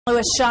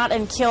Lewis shot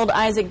and killed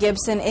Isaac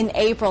Gibson in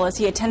April as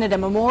he attended a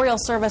memorial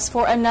service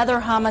for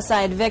another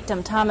homicide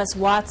victim, Thomas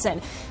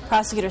Watson.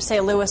 Prosecutors say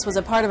Lewis was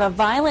a part of a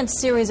violent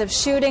series of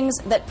shootings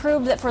that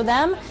proved that for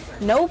them,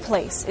 no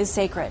place is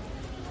sacred.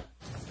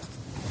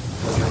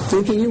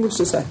 Anything you wish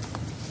to say?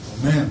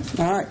 Ma'am.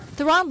 All right.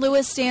 Theron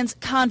Lewis stands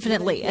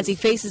confidently as he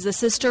faces the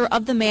sister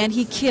of the man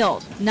he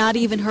killed. Not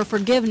even her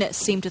forgiveness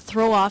seemed to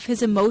throw off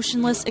his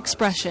emotionless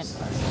expression.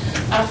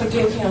 I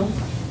forgive him,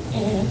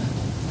 and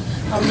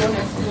I'm doing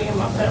it for me and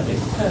my family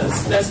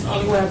because that's the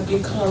only way I can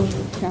get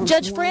closure.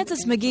 Judge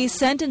Francis McGee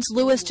sentenced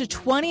Lewis to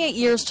 28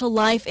 years to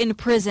life in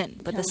prison,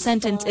 but the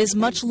sentence is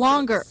much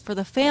longer for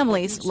the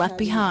families left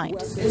behind.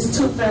 It's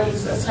two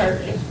families that's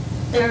hurting,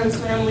 Aaron's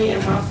family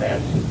and my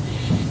family,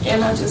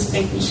 and I just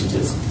think we should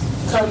just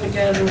come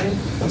together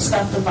and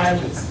stop the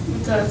violence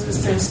because it's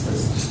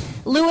senseless.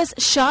 Lewis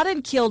shot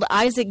and killed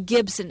Isaac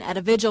Gibson at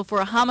a vigil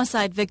for a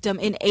homicide victim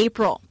in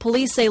April.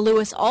 Police say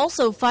Lewis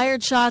also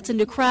fired shots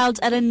into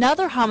crowds at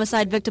another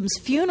homicide victim's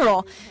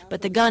funeral,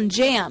 but the gun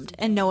jammed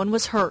and no one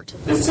was hurt.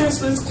 It's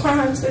senseless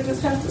crimes, they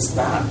just have to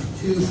stop.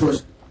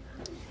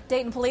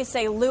 Dayton police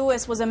say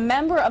Lewis was a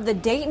member of the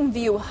Dayton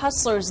View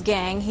Hustlers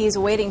gang. He's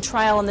awaiting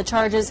trial on the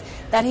charges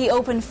that he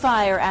opened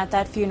fire at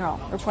that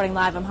funeral. Reporting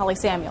live, I'm Holly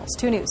Samuels,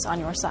 2 News on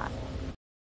your side.